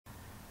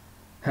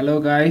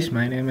Hello guys,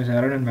 my name is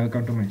Arun and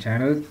welcome to my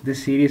channel.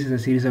 This series is a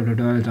series of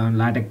tutorials on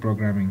LaTeX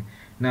programming.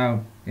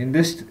 Now, in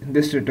this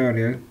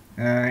tutorial,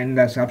 in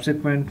the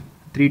subsequent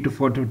 3 to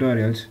 4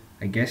 tutorials,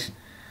 I guess,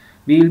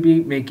 we will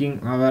be making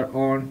our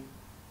own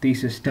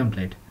thesis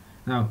template.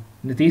 Now,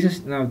 this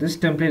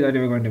template that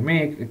we're going to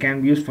make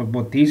can be used for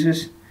both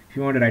thesis. If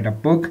you want to write a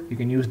book, you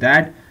can use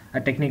that, a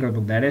technical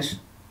book that is,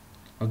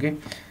 okay.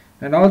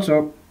 And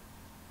also,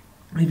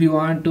 if you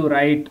want to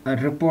write a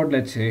report,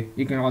 let's say,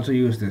 you can also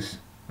use this.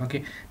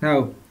 Okay,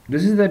 now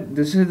this is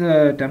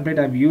the template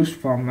I've used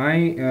for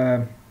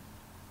my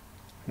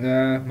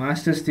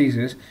master's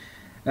thesis.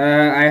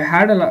 I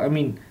had a lot,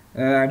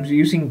 I'm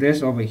using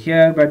this over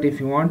here, but if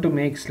you want to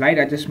make slight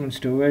adjustments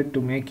to it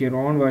to make your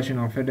own version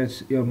of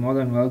it, you're more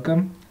than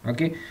welcome.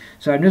 Okay,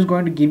 so I'm just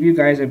going to give you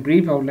guys a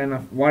brief outline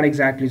of what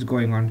exactly is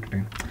going on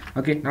today.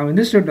 Okay, now in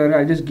this tutorial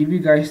I'll just give you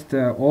guys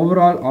the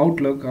overall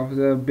outlook of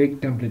the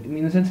big template,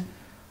 in the sense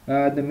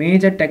the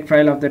major text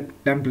file of the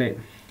template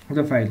of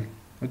the file.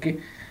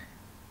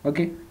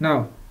 Okay,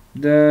 now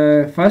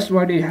the first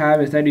what you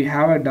have is that you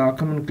have a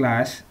document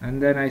class,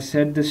 and then I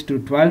set this to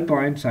 12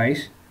 point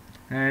size,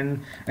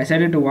 and I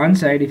set it to one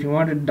side. If you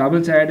want to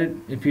double sided,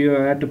 if you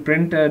had to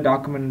print a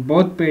document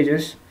both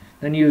pages,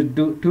 then you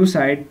do two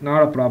side,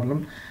 not a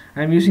problem.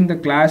 I'm using the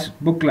class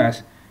book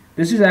class.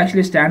 This is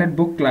actually standard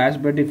book class,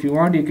 but if you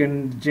want, you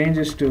can change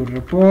this to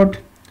report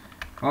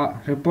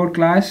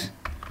class,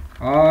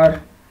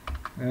 or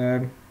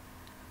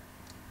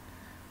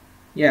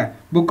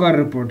book or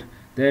report.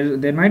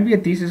 There might be a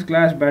thesis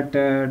class, but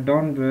I'm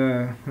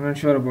not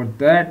sure about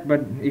that.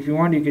 But if you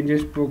want, you can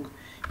just put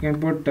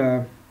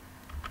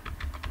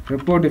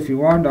report if you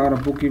want, or a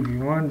book if you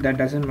want. That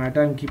doesn't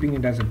matter. I'm keeping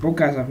it as a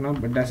book as of now,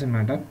 but doesn't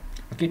matter.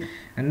 Okay,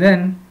 and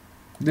then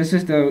this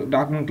is the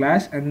document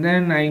class, and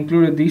then I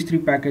included these three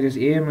packages: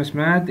 AMS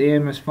Math,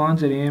 AMS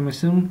Fonts, and AMS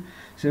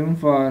Sim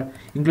for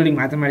including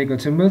mathematical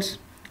symbols.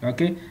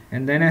 Okay,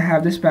 and then I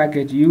have this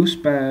package use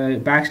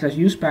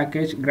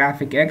package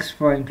graphic X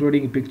for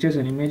including pictures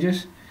and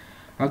images.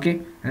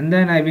 Okay, and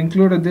then I've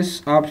included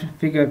this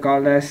figure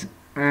called as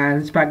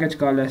this package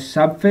called as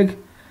subfig.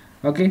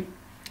 Okay,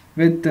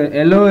 with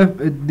LOF,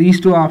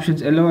 these two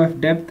options, LOF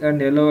depth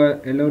and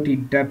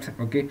LOT depth.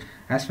 Okay,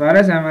 as far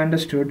as I've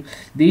understood,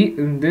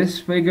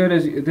 this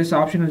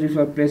option is used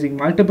for placing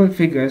multiple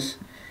figures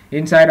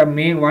inside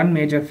one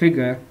major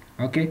figure.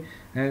 Okay,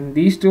 and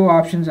these two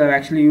options are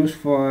actually used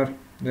for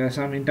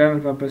some internal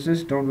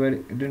purposes. Don't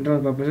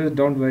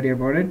worry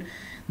about it.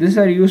 These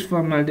are used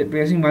for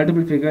placing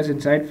multiple figures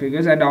inside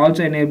figures, and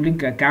also enabling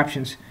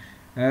captions.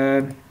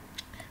 I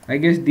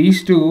guess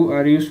these two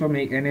are used for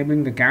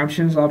enabling the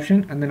captions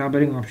option and the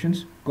numbering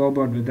options. Go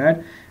about with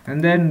that.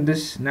 And then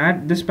this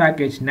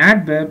package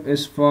NatWeb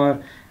is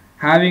for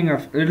having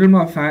a little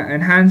more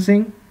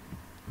enhancing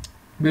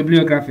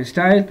bibliography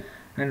style,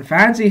 and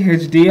fancy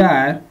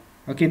HDR.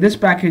 Okay, this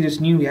package is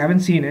new, we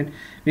haven't seen it.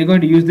 We're going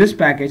to use this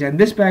package, and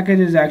this package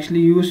is actually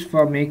used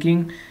for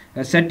making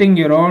setting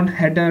your own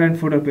header and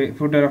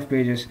footer of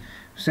pages,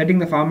 setting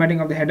the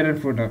formatting of the header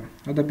and footer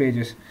of the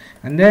pages.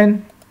 And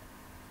then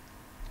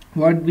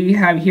what we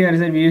have here is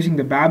that we're using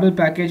the Babel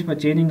package for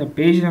changing the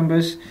page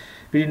numbers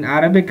between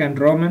Arabic and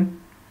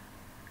Roman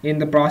in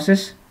the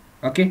process.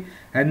 Okay,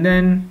 and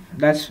then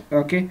that's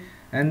okay.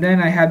 And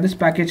then I have this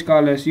package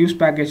called as use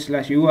package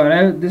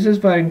 /URL. This is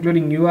for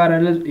including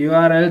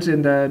URLs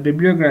in the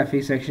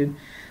bibliography section.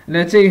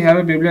 Let's say you have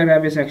a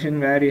bibliography section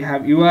where you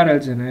have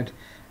URLs in it.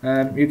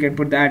 You can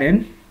put that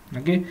in.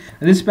 Okay,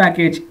 and this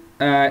package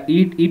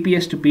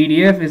EPS to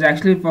PDF is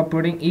actually for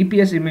putting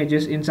EPS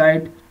images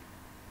inside.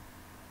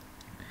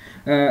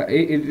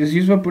 It is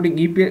used for putting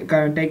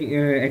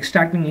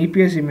extracting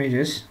EPS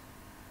images.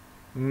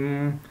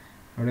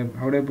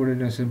 How do I put it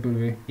in a simple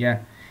way? Yeah,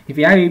 if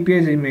you have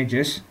EPS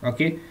images,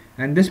 okay,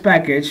 and this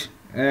package,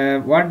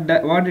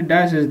 what it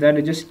does is that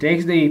it just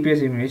takes the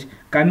EPS image,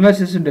 converts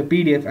this into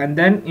PDF, and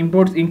then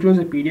includes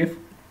the PDF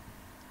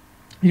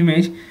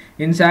image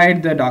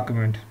inside the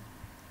document.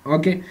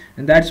 Okay,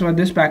 and that's what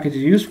this package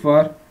is used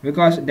for,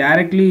 because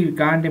directly you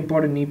can't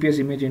import an EPS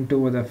image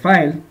into the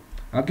file.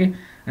 Okay,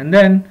 and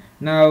then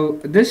now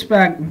this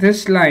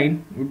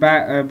line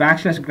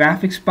backslash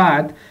graphics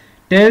path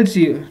tells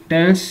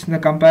the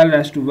compiler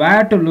as to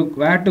where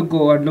to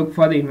go and look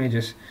for the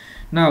images.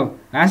 Now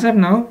as of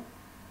now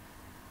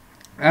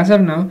I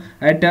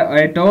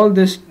told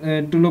this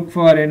to look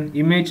for an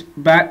image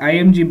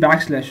img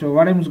backslash. So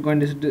what I'm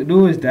going to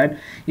do is that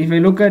if I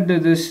look at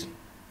this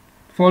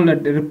folder,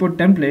 the report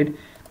template,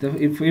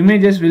 if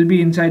images will be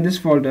inside this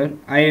folder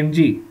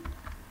img.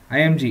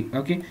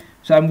 Okay,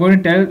 so I'm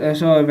going to tell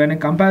so when I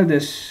compile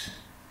this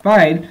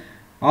file,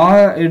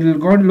 or it will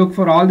go to look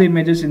for all the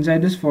images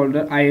inside this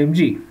folder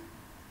img.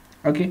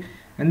 Okay,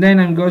 and then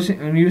I'm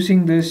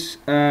using this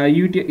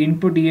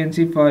input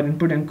enc for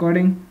input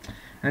encoding,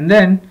 and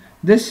then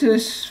this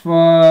is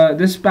for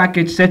this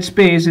package set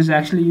space is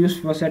actually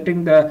used for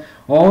setting the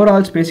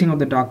overall spacing of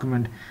the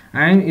document.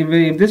 And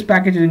if this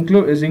package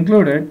is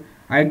included,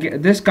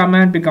 this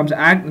command becomes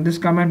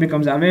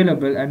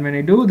available, and when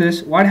I do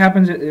this, what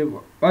happens,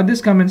 what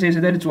this command says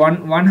is that it's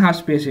one half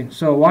spacing.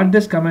 So what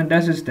this command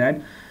does is that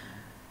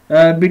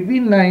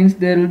between lines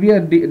there will be a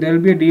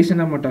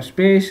decent amount of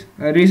space,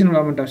 a reasonable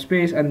amount of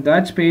space, and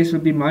that space will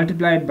be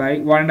multiplied by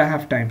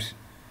 1.5 times.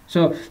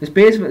 So the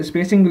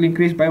spacing will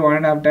increase by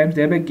 1.5 times,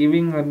 thereby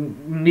giving a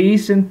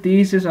decent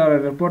thesis or a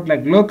report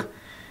like look.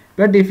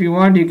 But if you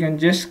want, you can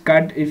just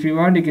cut. If you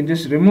want, you can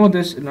just remove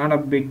this. Not a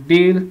big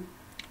deal.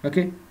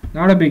 Okay,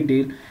 not a big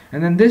deal.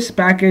 And then this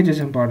package is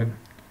important.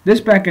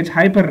 This package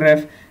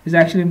hyperref is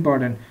actually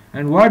important.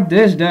 And what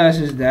this does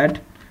is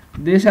that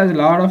this has a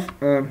lot of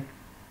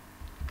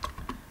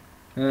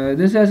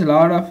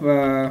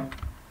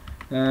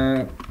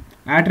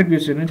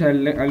attributes in it.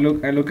 I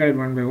look at it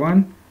one by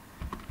one.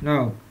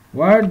 Now,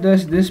 what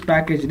this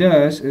package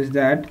does is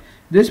that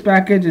this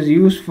package is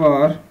used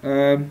for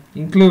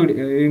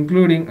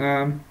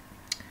including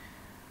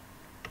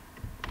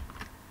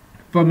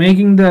for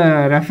making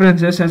the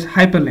references as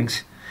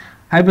hyperlinks,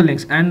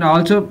 and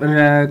also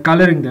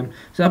coloring them.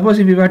 Suppose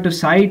if you were to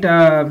cite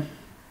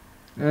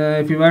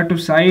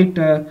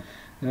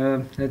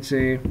let's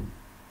say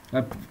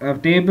a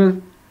table,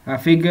 a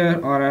figure,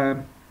 or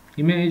a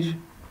image,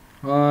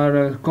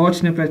 or a code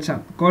snippet,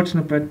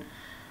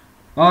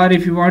 or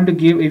if you want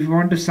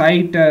to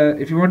cite a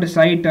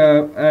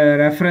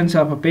reference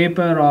of a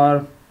paper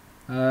or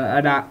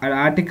an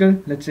article,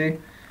 let's say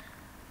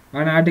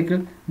an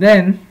article,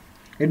 then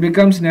it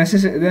becomes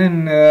necessary.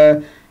 Then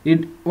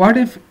what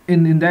if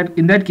in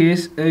that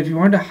case, if you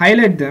want to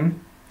highlight them,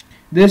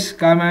 this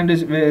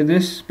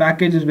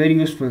package is very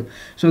useful.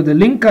 So the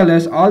link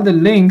colors, all the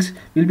links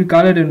will be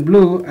colored in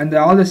blue, and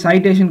all the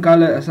citations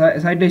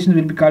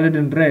will be colored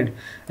in red.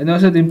 And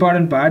also the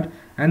important part.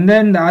 And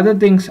then the other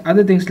things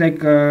like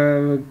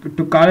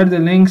to color the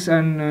links,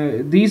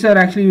 and these are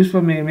actually used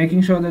for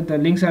making sure that the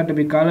links are to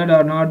be colored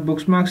or not,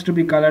 bookmarks to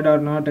be colored or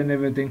not, and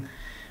everything,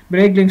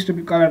 break links to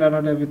be colored or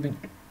not, everything.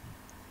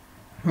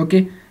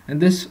 Okay, and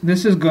this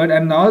is good.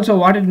 And also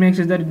what it makes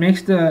is that it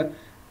makes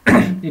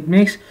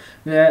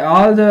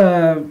all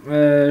the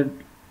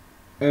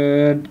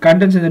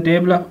contents in the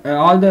table of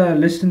all the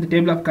lists in the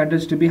table of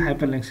contents to be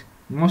hyperlinks.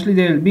 Mostly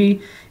they will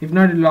be, if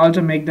not, it will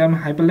also make them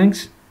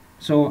hyperlinks.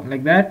 So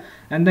like that.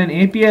 And then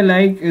API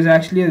like is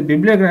actually a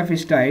bibliography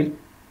style.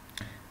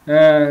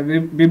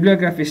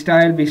 Bibliography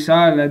style we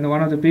saw in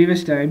one of the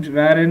previous times,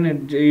 wherein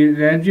it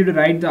helps you to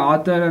write the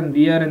author and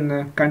year in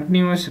a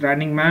continuous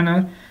running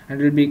manner,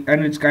 and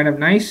it's kind of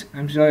nice.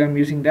 I'm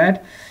using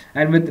that.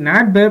 And with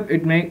NatBib,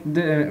 it make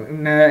the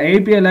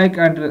API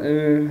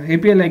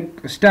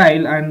like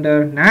style and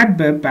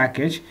NatBib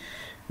package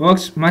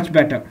works much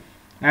better,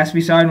 as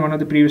we saw in one of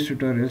the previous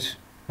tutorials.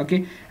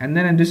 Okay, and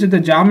this is the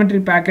geometry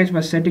package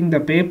for setting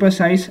the paper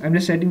size. I'm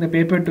just setting the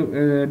paper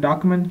to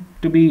document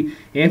to be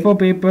A4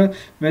 paper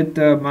with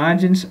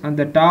margins on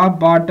the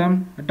top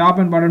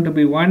and bottom to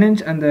be 1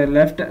 inch, and the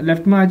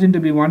left margin to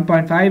be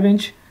 1.5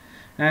 inch,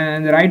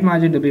 and the right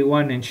margin to be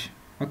 1 inch.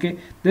 Okay,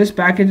 this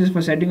package is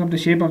for setting up the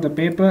shape of the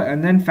paper.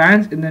 And then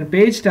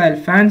page style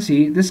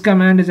fancy, this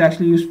command is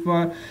actually used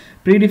for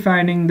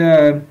predefining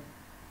the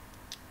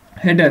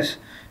headers.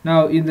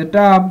 Now in the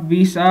top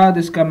we saw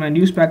this command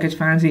use package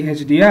fancy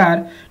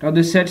HDR. Now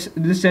this sets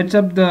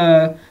up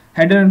the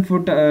header and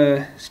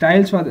footer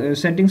styles for the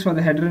settings for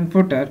the header and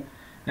footer.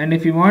 And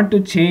if you want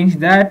to change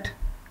that,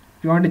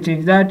 if you want to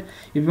change the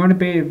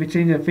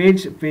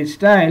page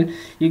style,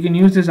 you can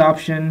use this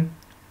option,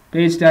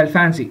 page style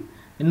fancy.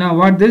 And now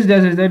what this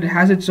does is that it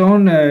has its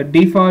own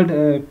default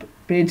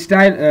page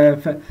style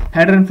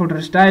header and footer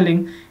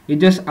styling. It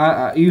just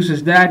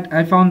uses that.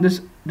 I found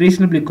this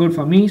reasonably good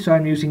for me, so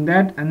I'm using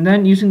that. And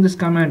then using this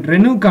command,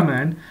 renew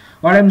command,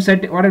 what I'm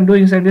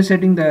doing is I'm just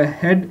setting the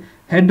head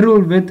rule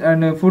width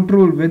and foot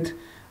rule width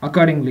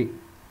accordingly.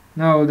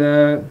 Now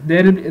the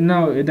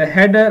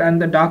header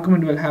and the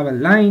document will have a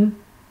line,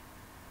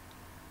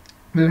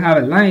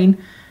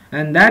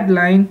 and that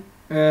line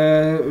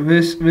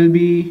will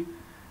be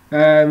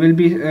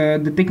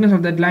the thickness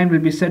of that line will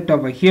be set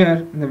over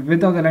here, and the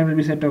width of the line will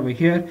be set over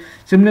here.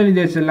 Similarly,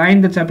 there's a line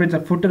that separates the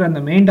footer and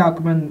the main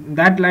document.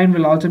 That line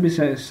will also be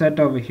set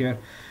over here.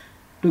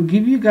 To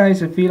give you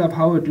guys a feel of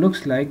how it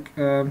looks like,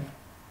 hold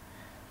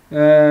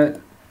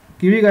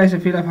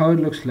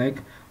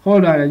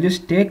on, I'll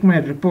just take my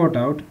report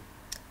out,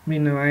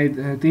 my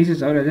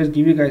thesis out. I'll just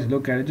give you guys a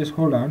look at it. Just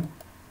hold on.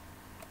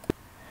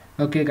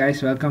 Okay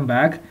guys, welcome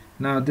back.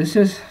 Now this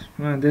is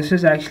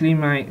actually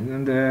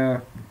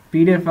the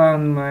PDF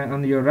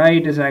on your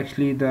right is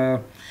actually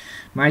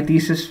my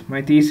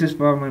thesis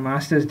for my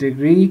master's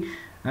degree,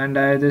 and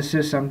this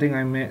is something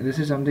I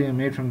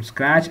made from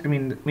scratch.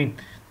 The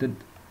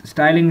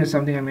styling is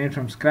something I made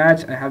from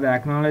scratch. I have the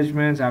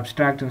acknowledgements,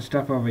 abstract and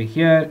stuff over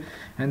here,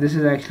 and this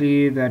is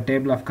actually the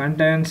table of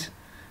contents.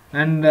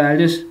 And I'll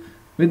just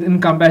in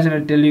comparison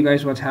I'll tell you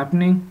guys what's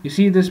happening. You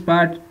see this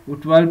part,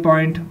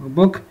 12-point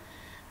book.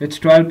 It's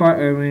 12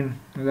 point.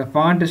 The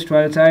font is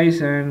 12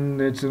 size,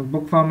 and it's a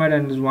book format,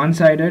 and it's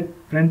one-sided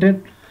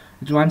printed.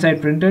 It's one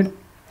side printed.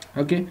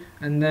 Okay,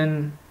 and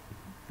then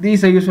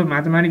These are used for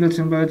mathematical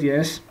symbols,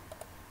 yes.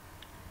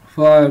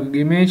 For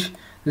image,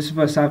 this is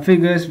for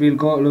subfigures. We'll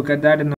go look at that in